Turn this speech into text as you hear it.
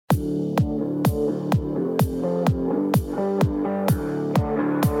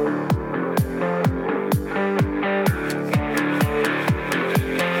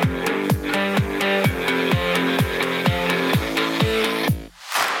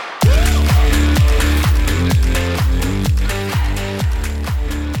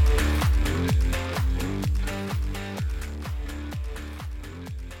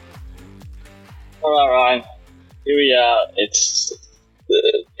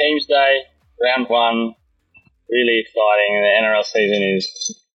Tuesday, round 1. Really exciting. The NRL season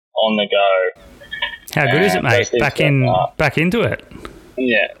is on the go. How good is it, mate? Back into it.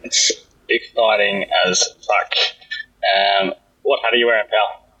 Yeah, it's exciting as fuck. What hat are you wearing,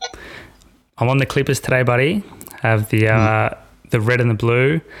 pal? I'm on the Clippers today, buddy. I have the red and the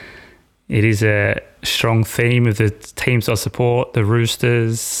blue. It is a strong theme of the teams I support, the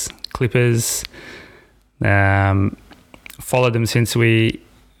Roosters, Clippers. Followed them since I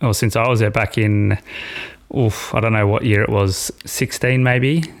was there back in, I don't know what year it was, 16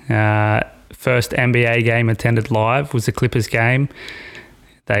 maybe. First NBA game attended live was the Clippers game.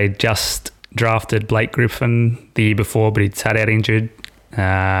 They just drafted Blake Griffin the year before, but he'd sat out injured.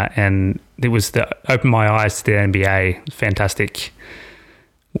 And it was opened my eyes to the NBA. Fantastic.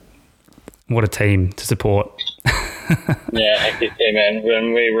 What a team to support. Yeah, hectic team, man.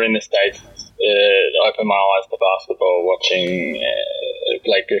 When we were in the States, it opened my eyes to basketball, watching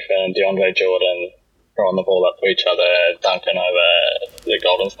Blake Griffin and DeAndre Jordan throwing the ball up to each other, dunking over the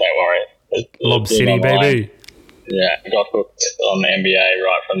Golden State Warriors. Lob City, baby. Yeah, got hooked on the NBA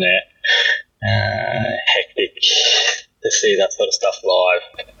right from there. Hectic to see that sort of stuff live.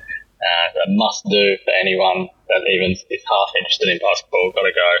 A must-do for anyone that even is half interested in basketball. Got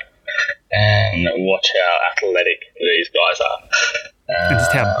to go and watch how athletic these guys are. And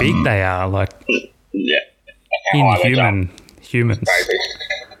just how big they are, like inhuman humans.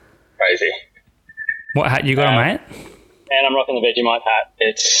 Crazy. What hat you got on, mate? And I'm rocking the Vegemite hat.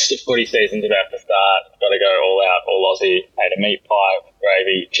 It's footy season's about to start. Got to go all out, all Aussie. Made a meat pie,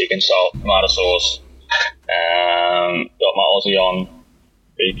 gravy, chicken salt, tomato sauce. Got my Aussie on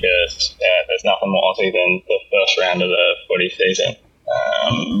because there's nothing more Aussie than the first round of the footy season.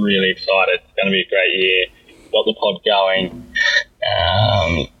 Really excited. It's going to be a great year. Got the pod going.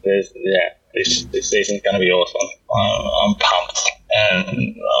 This season's going to be awesome. I'm pumped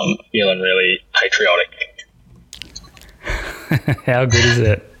and I'm feeling really patriotic. How good is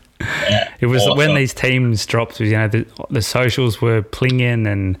it? Yeah, it was awesome. When these teams dropped, the socials were plinging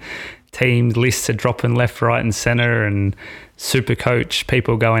and team lists are dropping left, right and centre, and super coach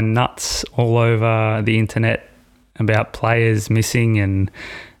people going nuts all over the internet about players missing. And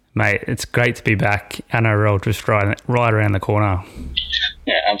mate, it's great to be back. NRL just right around the corner.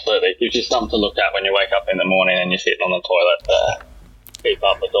 Yeah, absolutely. It gives you something to look at when you wake up in the morning and you're sitting on the toilet to keep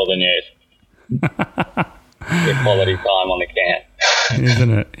up with all the news. Good quality time on the can.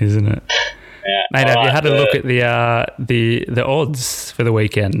 Isn't it? Yeah. Mate, have you had a look at the odds for the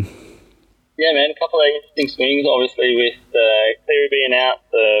weekend? Yeah, man, a couple of interesting swings. Obviously, with Cleary being out,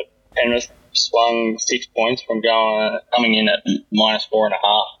 the Penrith swung 6 points from coming in at -4.5.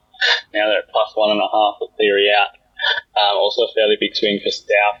 Now they're at +1.5 with Cleary out. Also a fairly big swing for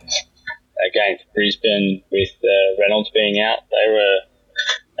South against Brisbane with Reynolds being out. They were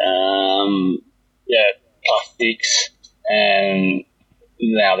 +6, and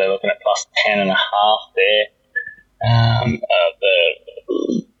now they're looking at +10.5 there.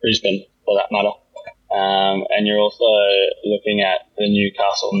 The Brisbane, for that matter. And you're also looking at the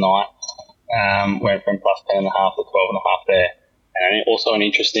Newcastle Knights, went from +10.5 to 12.5 there. And also an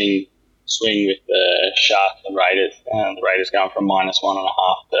interesting swing with the Sharks and Raiders. The Raiders going from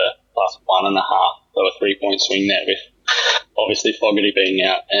 -1.5 to +1.5. So a 3-point swing there with obviously Fogarty being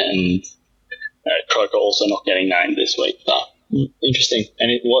out and Croker also not getting named this week. So interesting.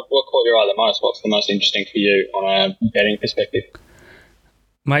 And what caught your eye the most? What's the most interesting for you on a betting perspective?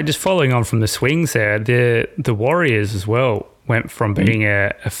 Mate, just following on from the swings there, the Warriors as well went from being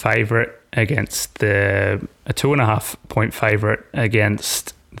a favourite against a 2.5 point favourite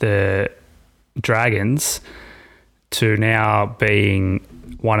against the Dragons to now being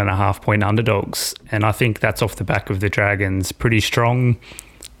 1.5 point underdogs. And I think that's off the back of the Dragons' pretty strong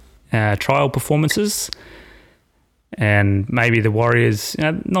trial performances. And maybe the Warriors,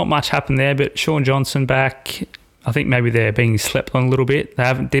 not much happened there, but Sean Johnson back. I think maybe they're being slept on a little bit.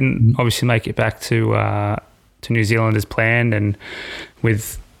 They didn't obviously make it back to New Zealand as planned, and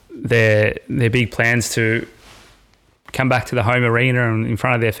with their big plans to come back to the home arena and in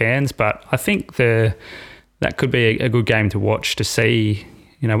front of their fans. But I think that could be a good game to watch to see,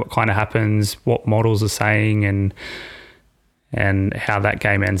 what kind of happens, what models are saying, and how that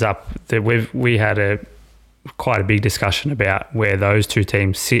game ends up. We had quite a big discussion about where those two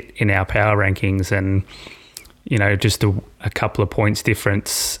teams sit in our power rankings, and just a couple of points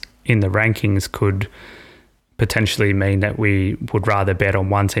difference in the rankings could potentially mean that we would rather bet on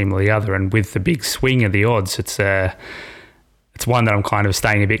one team or the other. And with the big swing of the odds, it's one that I'm kind of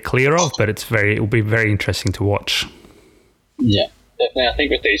staying a bit clear of, but it'll be very interesting to watch. Yeah, definitely. I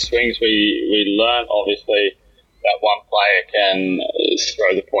think with these swings, we learn obviously that one player can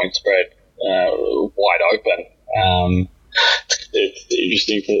throw the points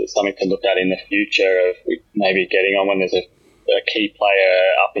interesting something to look at in the future of maybe getting on when there's a key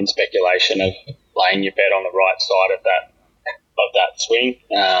player up in speculation of laying your bet on the right side of that swing,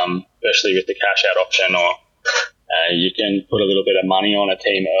 especially with the cash out option, or you can put a little bit of money on a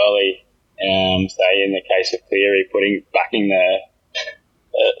team early. Say in the case of Cleary, backing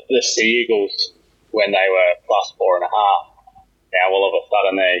the Sea Eagles when they were plus 4.5. Now all of a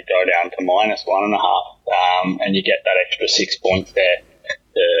sudden they go down to minus 1.5, and you get that extra 6 points there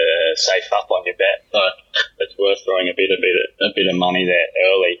to safe up on your bet. So it's worth throwing a bit of money there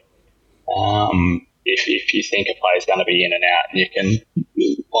early. If you think a player's going to be in and out, you can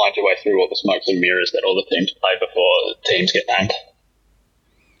find your way through all the smokes and mirrors that all the teams play before the teams get named.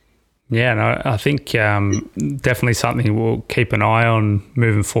 Yeah, no, I think definitely something we'll keep an eye on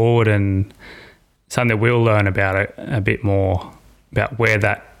moving forward, and something that we'll learn about it a bit more, about where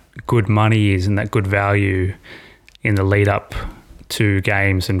that good money is and that good value in the lead up to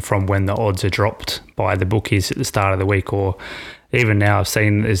games, and from when the odds are dropped by the bookies at the start of the week, or even now I've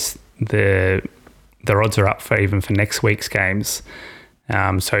seen the odds are up for next week's games.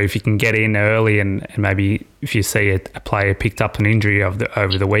 So if you can get in early and maybe if you see a player picked up an injury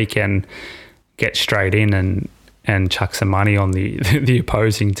over the weekend, get straight in and chuck some money on the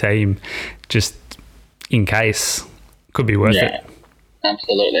opposing team, just in case, could be worth it.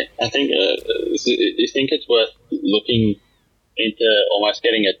 Absolutely. I think you think it's worth looking into almost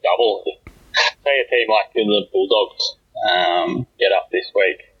getting a double. Say a team like the Bulldogs get up this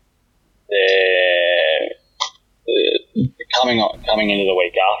week. They're coming into the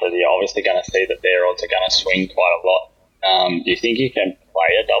week after. You're obviously going to see that their odds are going to swing quite a lot. Do you think you can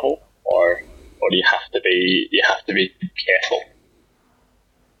play a double, or do you have to be careful?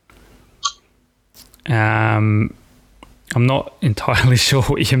 I'm not entirely sure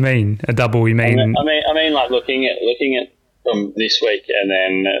what you mean. A double, you mean? I mean, like looking at from this week and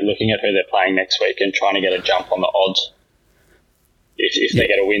then looking at who they're playing next week and trying to get a jump on the odds. If they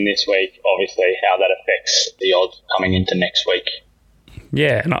get a win this week, obviously how that affects the odds coming into next week.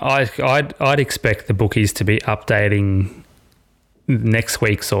 Yeah, and I'd expect the bookies to be updating next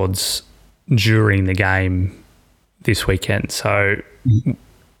week's odds during the game this weekend. So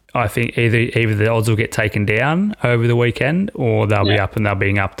I think either the odds will get taken down over the weekend, or they'll be up and they're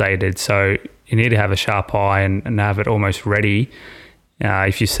being updated. So you need to have a sharp eye and have it almost ready.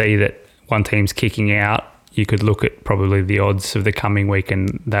 If you see that one team's kicking out, you could look at probably the odds of the coming week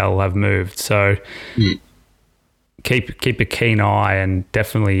and they'll have moved. So keep a keen eye, and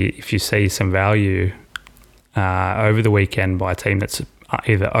definitely if you see some value over the weekend by a team that's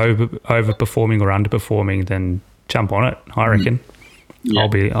either overperforming or underperforming, then jump on it, I reckon. I'll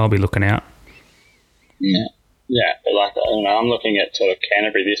be looking out. Yeah. But like, I'm looking at sort of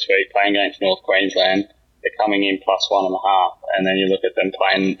Canterbury this week playing against North Queensland. They're coming in plus 1.5, and then you look at them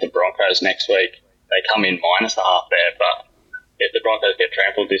playing the Broncos next week. They come in minus 0.5 there, but if the Broncos get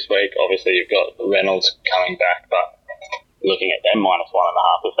trampled this week, obviously you've got Reynolds coming back, but looking at them minus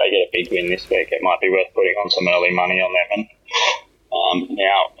 1.5, if they get a big win this week, it might be worth putting on some early money on them and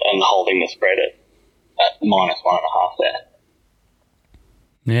holding the spread at minus 1.5 there.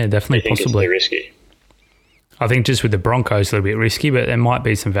 Yeah, definitely, possibly. It's risky. I think just with the Broncos, a little bit risky, but there might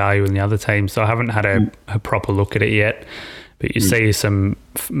be some value in the other teams. So I haven't had a proper look at it yet, but you see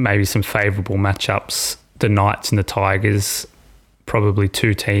maybe some favourable matchups. The Knights and the Tigers, probably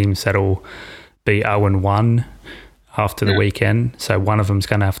two teams that'll be 0-1 after the weekend. So one of them's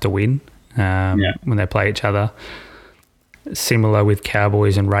going to have to win when they play each other. Similar with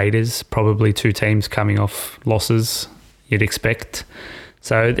Cowboys and Raiders, probably two teams coming off losses, you'd expect.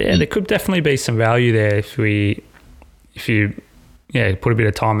 So there could definitely be some value there if you put a bit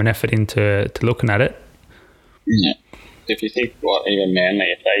of time and effort into looking at it. Yeah. If you think even Manly,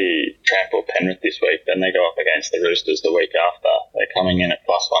 if they trample Penrith this week, then they go up against the Roosters the week after. They're coming in at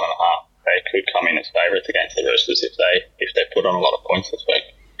plus 1.5. They could come in as favourites against the Roosters if they put on a lot of points this week.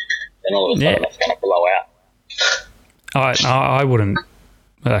 Then all of a sudden that's going to blow out. I wouldn't.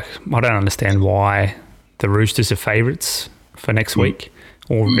 I don't understand why the Roosters are favourites for next week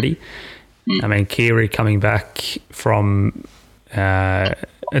already. I mean, Keary coming back from a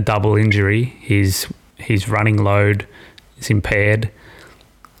double injury, his running load is impaired,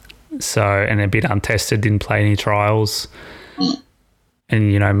 and a bit untested, didn't play any trials.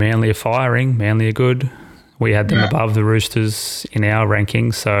 And Manly are firing, Manly are good. We had them above the Roosters in our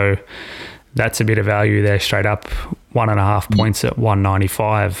rankings, so that's a bit of value there straight up. 1.5 points at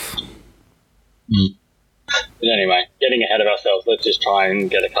 195. But anyway, getting ahead of ourselves, let's just try and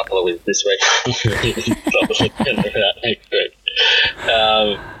get a couple of wins this week. Next week.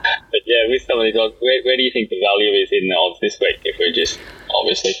 But yeah, with some of these odds, where do you think the value is in the odds this week if we're just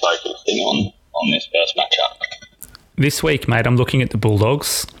obviously focusing on this first matchup. This week, mate, I'm looking at the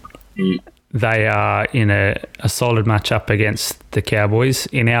Bulldogs. They are in a solid matchup against the Cowboys.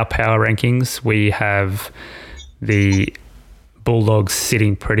 In our power rankings, we have the Bulldogs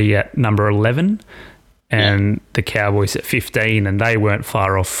sitting pretty at number 11 and the Cowboys at 15, and they weren't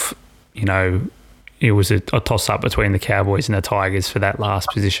far off. You know, it was a toss-up between the Cowboys and the Tigers for that last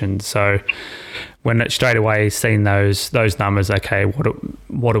position. So when it straight away seen those numbers, okay,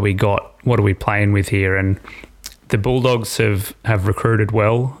 what do we got? What are we playing with here? And the Bulldogs have recruited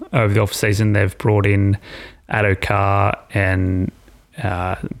well over the off-season. They've brought in Addo-Carr and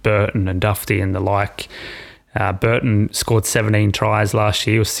Burton and Dufty and the like. Burton scored 17 tries last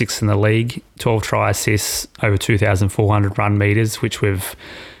year, was sixth in the league, 12 try assists, over 2,400 run metres, which we've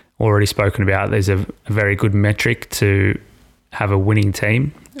already spoken about. There's a very good metric to have a winning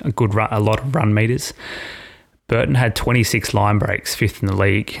team, a lot of run metres. Burton had 26 line breaks, fifth in the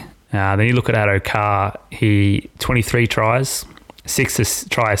league. Then you look at Addo-Carr, he 23 tries, 6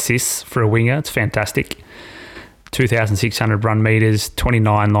 try assists for a winger. It's fantastic. 2,600 run metres,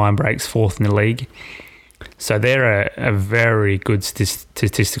 29 line breaks, fourth in the league. So they're a very good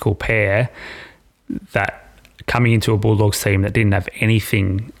statistical pair that coming into a Bulldogs team that didn't have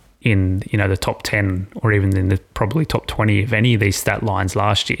anything in, you know, the top 10 or even in the probably top 20 of any of these stat lines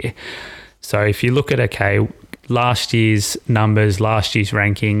last year. So if you look at, okay, last year's numbers, last year's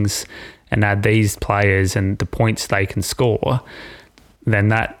rankings, and add these players and the points they can score, then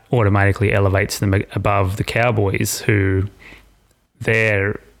that automatically elevates them above the Cowboys, who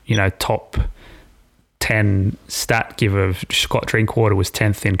their, you know, top 10 stat giver, Scott Drinkwater, was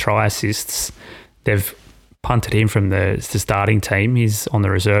 10th in try assists. They've punted him from the starting team. He's on the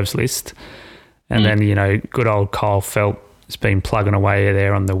reserves list. And then, you know, good old Kyle Felt has been plugging away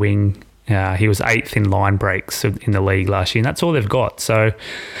there on the wing. He was 8th in line breaks in the league last year, and that's all they've got. So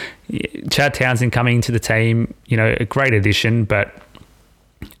Chad Townsend coming into the team, you know, a great addition, but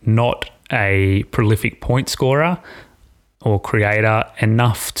not a prolific point scorer or creator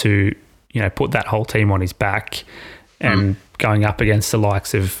enough to, you know, put that whole team on his back and going up against the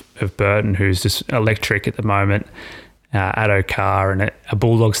likes of Burton, who's just electric at the moment, Addo-Carr, and a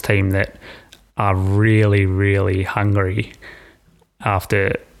Bulldogs team that are really, really hungry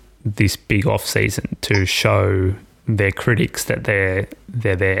after this big off-season to show their critics that they're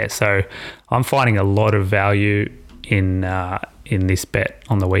there. So I'm finding a lot of value in this bet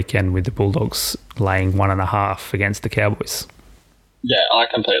on the weekend with the Bulldogs laying 1.5 against the Cowboys. Yeah, I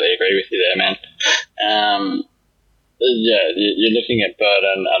completely agree with you there, man. You're looking at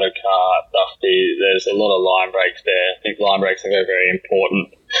Burton, Addo-Carr, Dufty. There's a lot of line breaks there. I think line breaks are very, very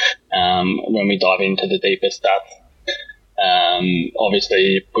important when we dive into the deeper stats. Obviously,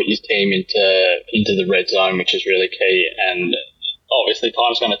 you put your team into the red zone, which is really key. And obviously,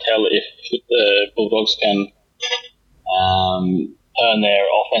 time's going to tell if the Bulldogs can turn their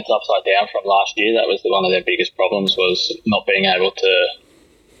offense upside down from last year. That was one of their biggest problems, was not being able to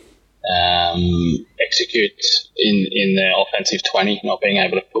execute in their offensive 20, not being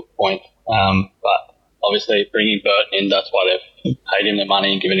able to put points. But obviously, bringing Burton in, that's why they've paid him the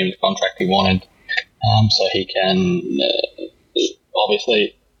money and given him the contract he wanted, so he can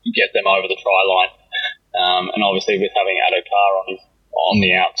obviously get them over the try line. And obviously, with having Addo-Carr on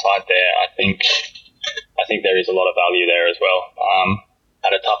the outside there, I think there is a lot of value there as well.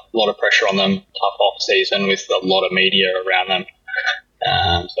 Had a lot of pressure on them, tough off season with a lot of media around them.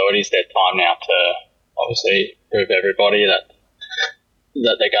 So it is their time now to obviously prove everybody that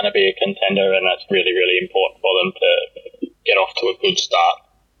they're going to be a contender, and that's really, really important for them to get off to a good start.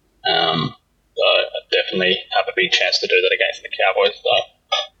 So I definitely have a big chance to do that against the Cowboys. So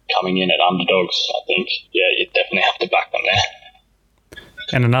coming in at underdogs, I think, yeah, you definitely have to back them there.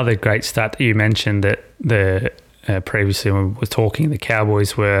 And another great stat that you mentioned, that previously when we were talking, the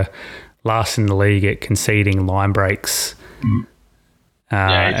Cowboys were last in the league at conceding line breaks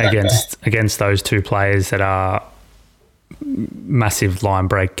against those two players that are massive line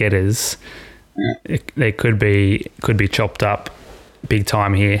break getters. They could be chopped up big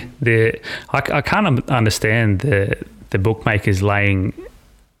time here. I can't understand the bookmakers laying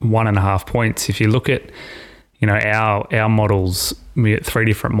 1.5 points. If you look at, you know, our models, we got 3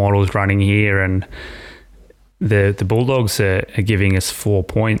 different models running here, and the Bulldogs are giving us 4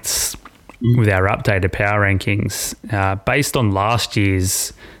 points with our updated power rankings based on last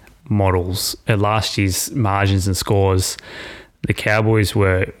year's models, last year's margins and scores. The Cowboys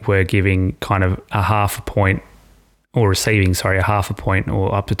were giving kind of a half a point, or receiving, a half a point,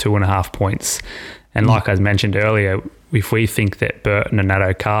 or up to 2.5 points. And like I mentioned earlier, if we think that Burton and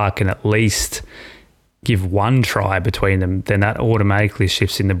Addo-Carr can at least give one try between them, then that automatically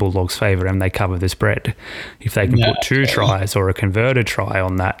shifts in the Bulldogs' favour and they cover the spread. If they can put two tries or a converted try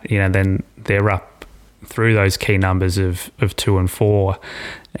on that, then they're up through those key numbers of 2 and 4,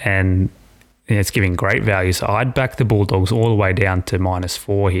 and it's giving great value. So I'd back the Bulldogs all the way down to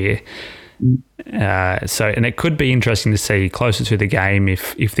 -4 here. And it could be interesting to see closer to the game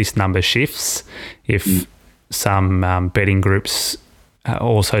if this number shifts, if some betting groups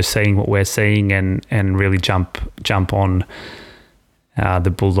also seeing what we're seeing and really jump on the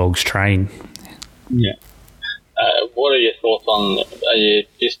Bulldogs train. Yeah. What are your thoughts on? Are you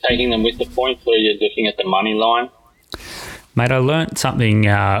just taking them with the points, or are you looking at the money line? Mate, I learnt something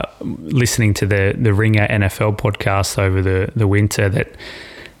listening to the Ringer NFL podcast over the winter, that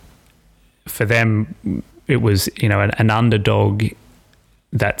for them it was an underdog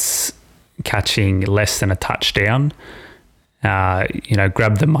that's catching less than a touchdown.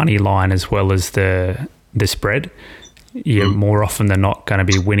 Grab the money line as well as the spread. You're more often than not going to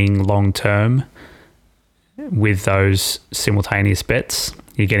be winning long term with those simultaneous bets.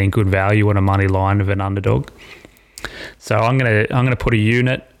 You're getting good value on a money line of an underdog. So I'm gonna put a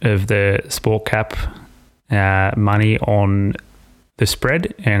unit of the sport cap money on the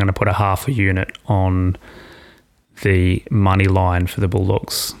spread, and I'm going to put a half a unit on the money line for the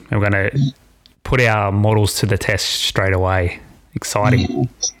Bulldogs. And we're going to put our models to the test straight away. Exciting.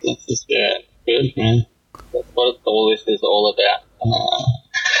 That's just good, man. That's what all this is all about.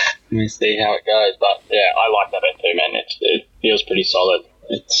 Let me see how it goes. But yeah, I like that bet too, man. It feels pretty solid.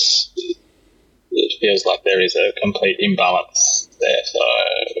 It feels like there is a complete imbalance there. So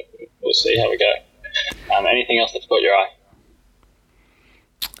we'll see how we go. Anything else that's caught your eye?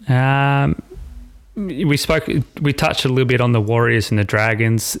 We touched a little bit on the Warriors and the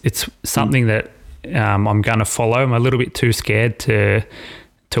Dragons. It's something that I'm going to follow. I'm a little bit too scared to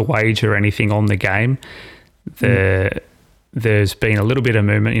wager anything on the game. There's been a little bit of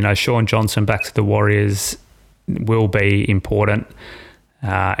movement. Sean Johnson back to the Warriors will be important.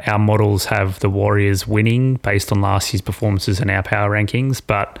 Our models have the Warriors winning based on last year's performances and our power rankings,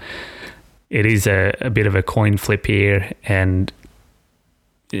 but it is a bit of a coin flip here, and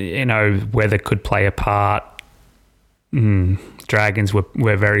weather could play a part. Dragons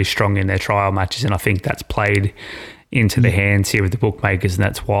were very strong in their trial matches, and I think that's played into the hands here with the bookmakers, and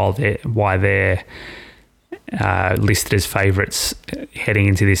that's why they're listed as favourites heading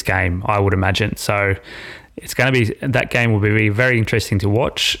into this game, I would imagine. So that game will be very interesting to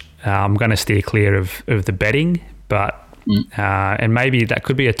watch. I'm going to steer clear of the betting, but and maybe that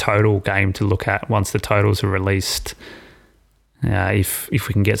could be a total game to look at once the totals are released. If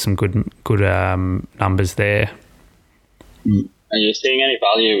we can get some good numbers there. Are you seeing any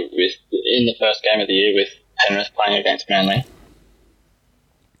value in the first game of the year with Penrith playing against Manly?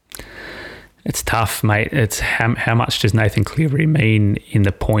 It's tough, mate. It's how much does Nathan Cleary mean in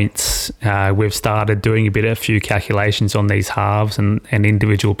the points? We've started doing a few calculations on these halves and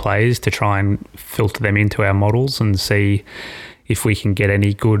individual players to try and filter them into our models and see if we can get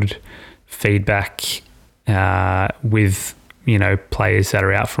any good feedback with players that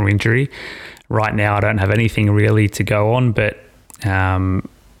are out from injury. Right now, I don't have anything really to go on, but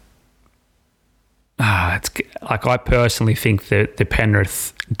it's like I personally think that the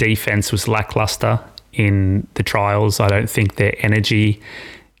Penrith defense was lackluster in the trials. I don't think their energy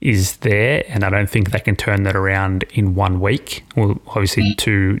is there, and I don't think they can turn that around in 1 week. Well, obviously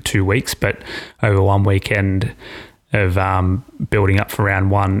two weeks, but over 1 weekend of building up for round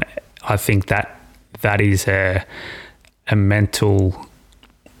one, I think that is a mental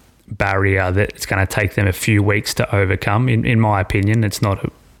barrier that it's going to take them a few weeks to overcome. In my opinion, it's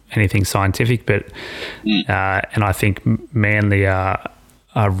not anything scientific, but and I think Manly are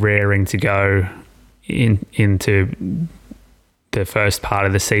raring to go into the first part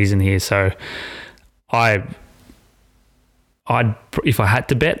of the season here. So I'd if I had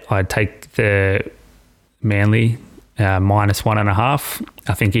to bet, I'd take the Manly -1.5.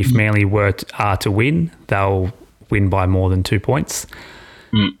 I think if Manly are to win, they'll win by more than 2 points.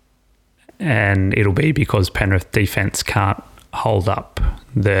 And it'll be because Penrith defense can't hold up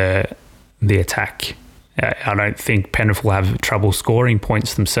the attack. I don't think Penrith will have trouble scoring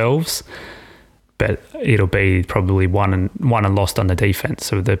points themselves, but it'll be probably won and lost on the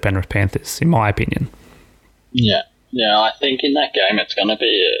defense of the Penrith Panthers, in my opinion. Yeah, I think in that game it's going to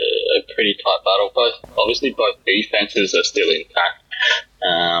be a pretty tight battle. Obviously both defenses are still intact.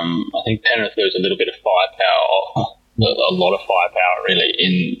 I think Penrith lose a little bit of firepower, a lot of firepower really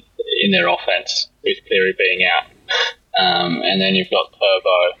in their offense with Cleary being out. And then you've got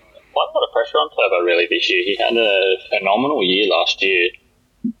Turbo. Quite a lot of pressure on Turbo really this year. He had a phenomenal year last year,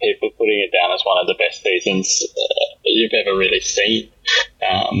 people putting it down as one of the best seasons you've ever really seen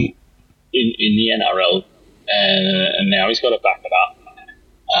in the NRL, and now he's got to back it up.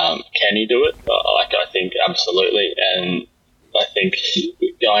 Can he do it? I think absolutely, and I think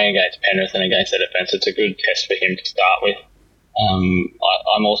going against Penrith and against the defence, it's a good test for him to start with.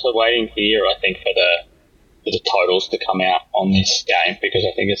 I'm also waiting here, I think, for the totals to come out on this game, because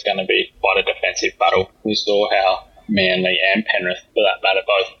I think it's going to be quite a defensive battle. We saw how Manly and Penrith, for that matter,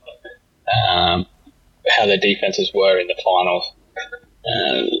 both how their defences were in the finals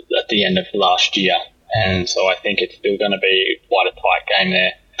at the end of last year, and so I think it's still going to be quite a tight game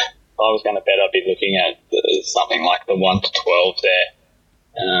there. If I was going to bet, I'd be looking at something like the 1-12 there,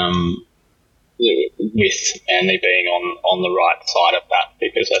 with Manly being on the right side of that,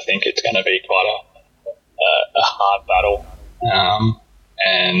 because I think it's going to be quite a hard battle,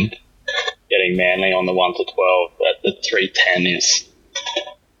 and getting Manly on the 1-12 at the 3.10 is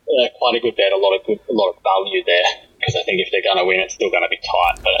quite a good bet. A lot of value there, because I think if they're going to win, it's still going to be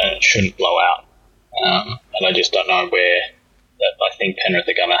tight, but it shouldn't blow out. And I just don't know where. I think Penrith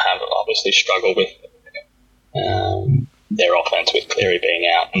are going to have obviously struggle with their offense with Cleary being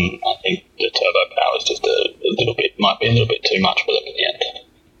out, and I think the turbo power is just might be a little bit too much for them in the end.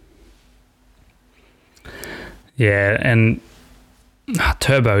 Yeah, and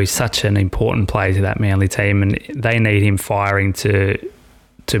Turbo is such an important player to that Manly team, and they need him firing to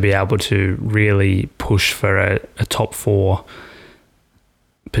be able to really push for a top 4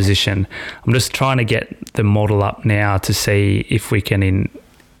 position. I'm just trying to get the model up now to see if we can,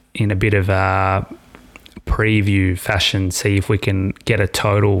 in a bit of a preview fashion, see if we can get a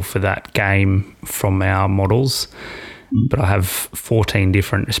total for that game from our models. But I have 14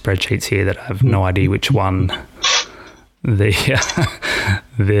 different spreadsheets here that I have no idea which one the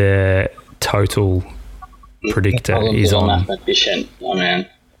total predictor is on. Mathematician, oh man.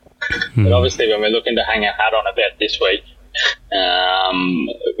 But obviously, when we're looking to hang our hat on a bet this week,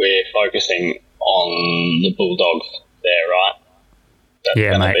 we're focusing on the Bulldogs there, right?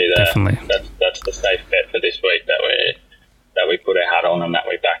 That's mate, definitely. That's the safe bet for this week that we put our hat on and that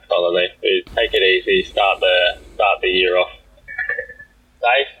we back solidly. We take it easy, start the year off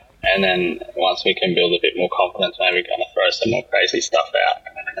safe, and then once we can build a bit more confidence, maybe we're going to throw some more crazy stuff out.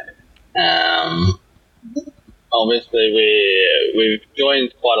 Obviously, we've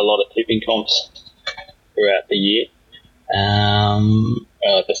joined quite a lot of tipping comps throughout the year.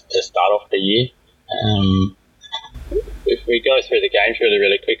 Just to start off the year, if we go through the games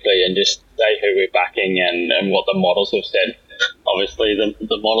really quickly and just say who we're backing and what the models have said. Obviously,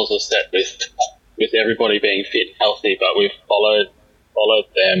 the models are set with everybody being fit and healthy, but we've followed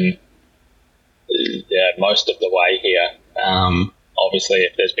them most of the way here. Obviously,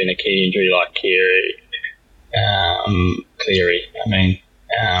 if there's been a key injury like Cleary,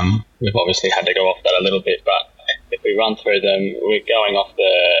 we've obviously had to go off that a little bit, but if we run through them, we're going off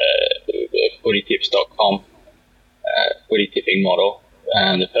the footytips.com footy tipping model.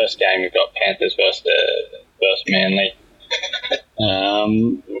 The first game we've got Panthers versus Manly.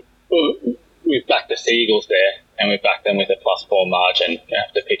 We've backed the Seagulls there, and we've backed them with a +4 margin. You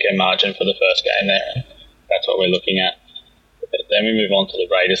have to pick a margin for the first game there. That's what we're looking at. Then we move on to the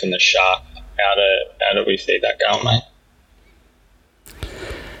Raiders and the Sharks. How do we see that going, mate?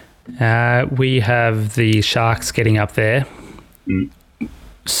 We have the Sharks getting up there.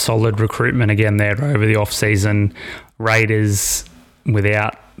 Solid recruitment again there over the off-season. Raiders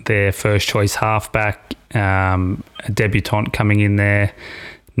without their first choice halfback, a debutant coming in there,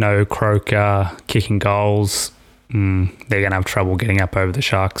 no Croker kicking goals. They're going to have trouble getting up over the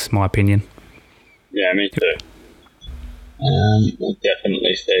Sharks, in my opinion. Yeah, me too. We'll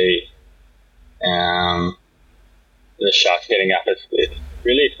definitely see the Sharks getting up. It's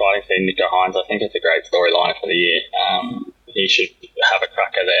really exciting seeing Nico Hines. I think it's a great storyline for the year. He should have a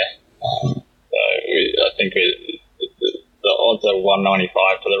cracker there. I think the odds are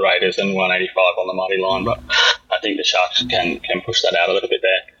 195 for the Raiders and 185 on the money line, but I think the Sharks can push that out a little bit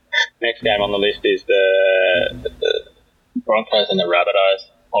there. Next game on the list is the Broncos and the Rabbitohs.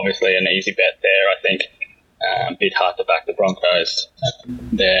 Obviously an easy bet there, I think. A bit hard to back the Broncos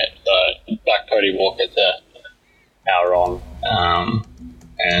there. So back Cody Walker to power on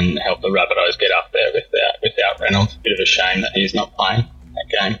and help the Rabbitohs get up there without Reynolds. Bit of a shame that he's not playing that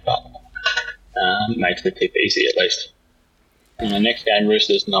game, but makes the tip easy at least. And the next game,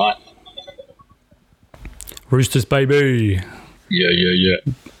 Roosters night. Roosters, baby. Yeah.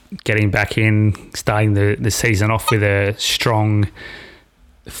 Getting back in, starting the season off with a strong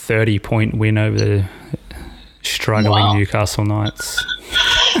 30-point win over the struggling Newcastle Knights.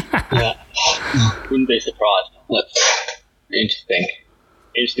 Yeah. Wouldn't be surprised. That's interesting.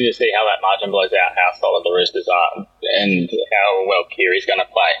 interesting to see how that margin blows out, how solid the Roosters are, and how well Kiri's going to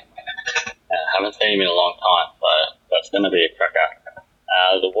play. Haven't seen him in a long time, so that's going to be a cracker.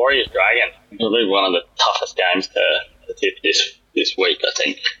 The Warriors Dragons will be one of the toughest games to tip this week, I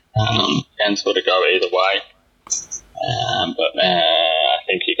think. Can sort of go either way. But I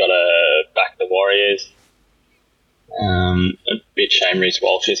think you got to back the Warriors. A bit shame Reece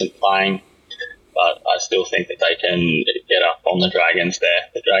Walsh isn't playing, but I still think that they can get up on the Dragons there.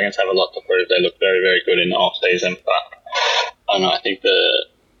 The Dragons have a lot to prove. They look very, very good in the off season, but I don't know. I think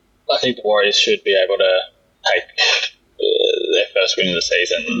the Warriors should be able to take their first win of the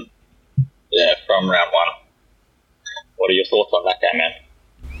season from round one. What are your thoughts on that game, man?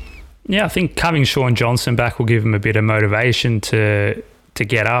 Yeah, I think having Sean Johnson back will give him a bit of motivation to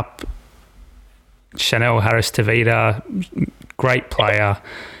get up. Chanel Harris-Tavita, great player.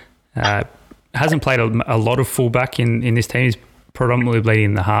 Hasn't played a lot of fullback in this team. He's predominantly played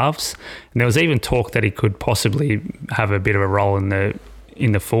in the halves. And there was even talk that he could possibly have a bit of a role in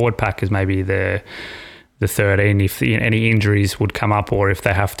the forward pack as maybe the 13 if any injuries would come up, or if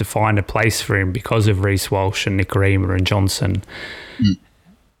they have to find a place for him because of Reece Walsh and Nikorima and Johnson.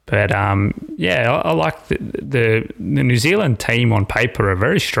 But I like the New Zealand team on paper are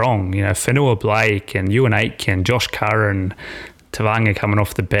very strong. You know, Whenua Blake and Ewan Aitken, Josh Curran, Tavanga coming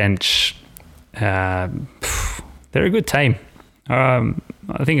off the bench. They're a good team. I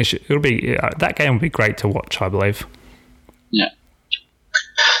think it'll be that game will be great to watch, I believe.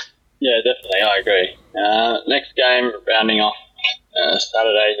 Yeah, definitely. I agree. Next game, rounding off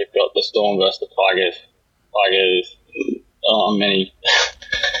Saturday, you've got the Storm versus the Tigers. Tigers on many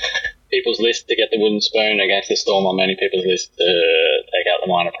people's list to get the wooden spoon against the Storm on many people's list to take out the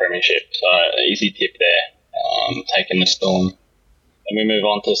minor premiership. So easy tip there, taking the Storm. Then we move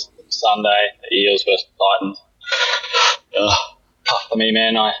on to Sunday, the Eels versus the Titans. Tough for me,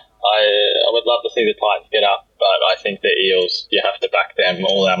 man. I would love to see the Titans get up, but I think the Eels, you have to back them.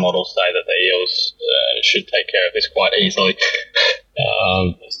 All our models say that the Eels should take care of this quite easily.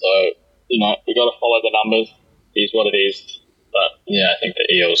 So, we've got to follow the numbers. It is what it is. But, I think the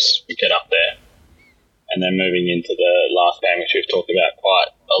Eels would get up there. And then moving into the last game, which we've talked about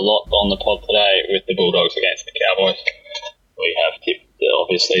quite a lot on the pod today, with the Bulldogs against the Cowboys. We have tipped,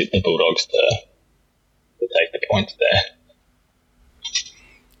 obviously, the Bulldogs to take the points there.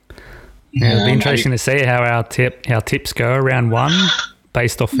 Yeah, it'll be interesting to see how our tips go around one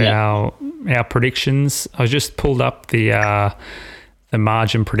based off our predictions. I just pulled up the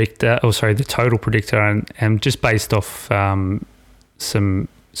margin predictor, the total predictor, and just based off some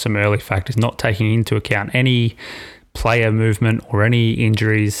early factors, not taking into account any player movement or any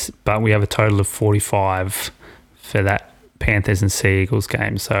injuries, but we have a total of 45 for that Panthers and Sea Eagles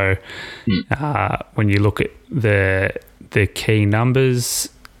game. So when you look at the key numbers,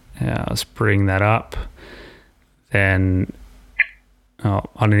 let's bring that up. Then I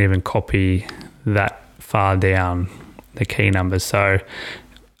didn't even copy that far down the key numbers. So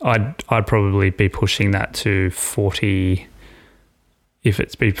I'd probably be pushing that to 40. If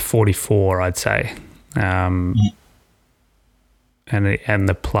it's be 44, I'd say, and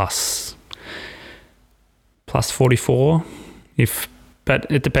the plus 44. But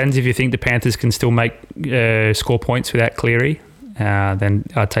it depends if you think the Panthers can still make score points without Cleary. Then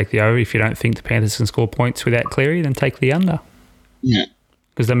I'd take the over. If you don't think the Panthers can score points without Cleary, then take the under. Yeah.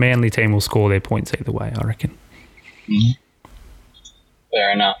 Because the Manly team will score their points either way, I reckon. Mm-hmm.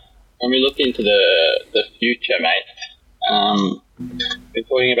 Fair enough. When we look into the future, mate, we're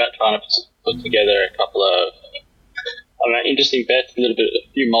talking about trying to put together a couple of interesting bets, a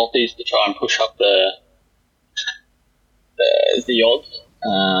few multis to try and push up the odds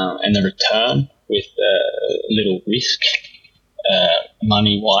and the return with little risk.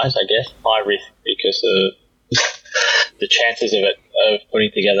 Money-wise, I guess, high risk because of the chances of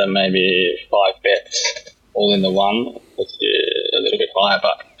putting together maybe 5 bets all in the one, which is a little bit higher.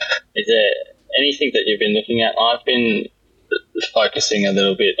 But is there anything that you've been looking at? I've been focusing a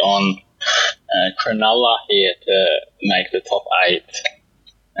little bit on Cronulla here to make the top 8.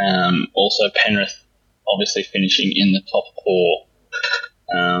 Also Penrith obviously finishing in the top 4.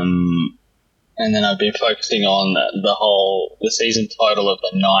 And then I've been focusing on the season total of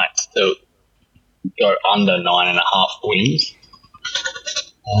the Knights to go under 9.5 wins.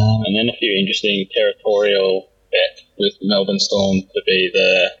 And then a few interesting territorial bets with Melbourne Storm to be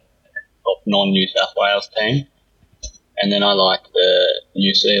the top non-New South Wales team. And then I like the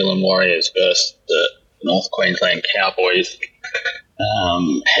New Zealand Warriors versus the North Queensland Cowboys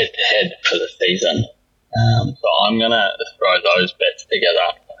head-to-head for the season. So I'm going to throw those bets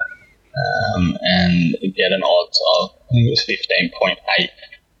together and get an odds of, I think it was 15.8.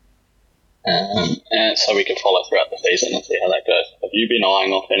 And so we can follow throughout the season and see how that goes. Have you been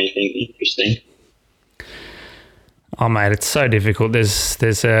eyeing off anything interesting? Oh, mate, it's so difficult.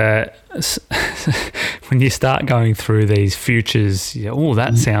 There's a when you start going through these futures,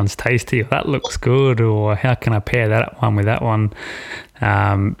 that sounds tasty, or that looks good, or how can I pair that one with that one? But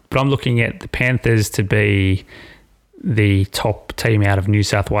I'm looking at the Panthers to be the top team out of New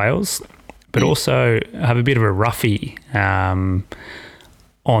South Wales, but also have a bit of a roughie on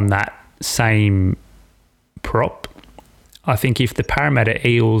that same prop. I think if the Parramatta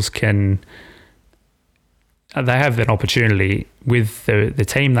Eels can... they have an opportunity with the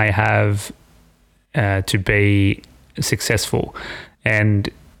team they have to be successful. And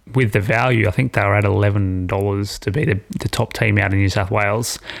with the value, I think they were at $11 to be the top team out of New South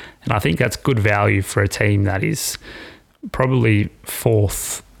Wales. And I think that's good value for a team that is probably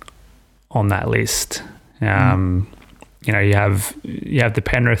fourth on that list. You have the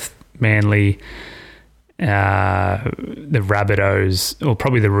Penrith, Manly, the Rabbitohs, or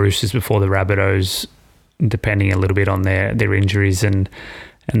probably the Roosters before the Rabbitohs, depending a little bit on their injuries, and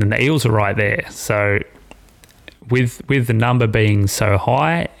then the Eels are right there. So with the number being so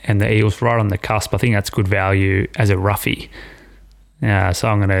high and the Eels right on the cusp, I think that's good value as a roughie. So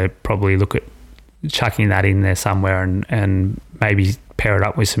I'm going to probably look at chucking that in there somewhere and maybe pair it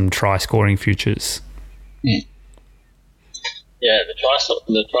up with some try scoring futures. Yeah, the try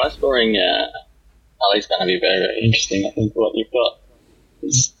scoring is going to be very, very interesting. I think what you've got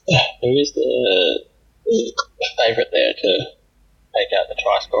is who is the favourite there to take out the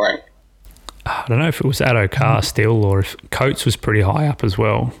try scoring? I don't know if it was Addo Carr still, or if Coates was pretty high up as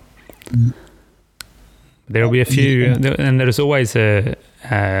well. There'll be a few, and there's always a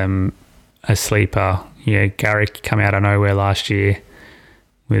sleeper. Yeah, Garrick come out of nowhere last year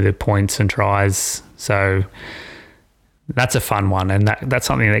with the points and tries, so that's a fun one, and that's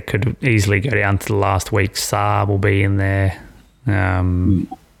something that could easily go down to the last week. Saab will be in there. And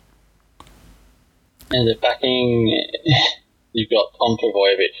the backing, you've got Tom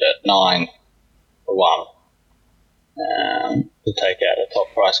Trbojevic at 9 for 1 to take out the top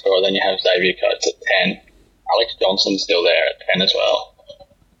price scorer. Then you have Xavier Coates at 10. Alex Johnson's still there at 10 as well.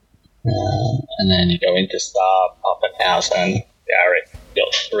 And then you go into Star, Pappenhausen, Garrick. You've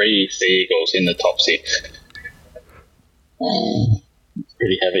got 3 Sea Eagles in the top 6. It's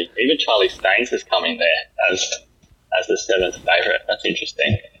pretty heavy. Even Charlie Staines has come in there as the 7th favourite. That's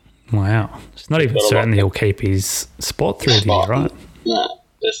interesting. Wow. It's not even certain he'll keep his spot through the year, right? No,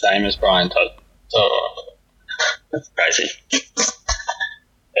 the same as Brian Todd. So that's crazy.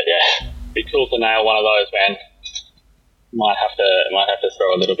 But yeah, be cool to nail one of those, man. Might have to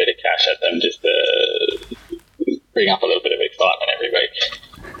throw a little bit of cash at them just to bring up a little bit of excitement every week.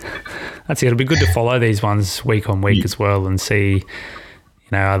 That's it. It'll be good to follow these ones week on week as well and see,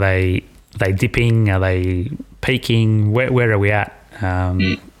 are they dipping? Are they peaking? Where are we at?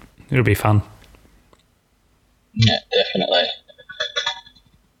 It'll be fun. Yeah, definitely.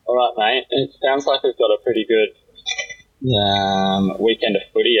 All right, mate. It sounds like we've got a pretty good weekend of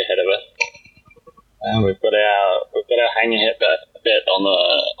footy ahead of us. We've got our hang your head bet on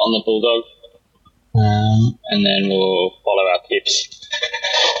the Bulldogs, and then we'll follow our tips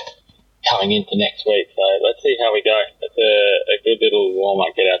coming into next week. So let's see how we go. It's a good little warm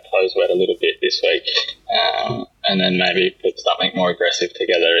up, get our toes wet a little bit this week, and then maybe put something more aggressive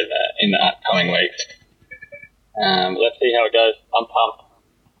together in the upcoming weeks. Let's see how it goes. I'm pumped.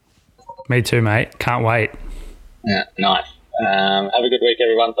 Me too, mate. Can't wait. Yeah, nice. Have a good week,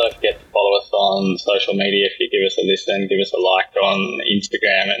 everyone. Don't forget to follow us on social media. If you give us a listen, give us a like on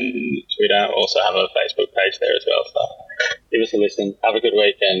Instagram and Twitter. Also have a Facebook page there as well. So give us a listen. Have a good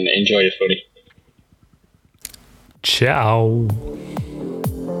week and enjoy your footy. Ciao.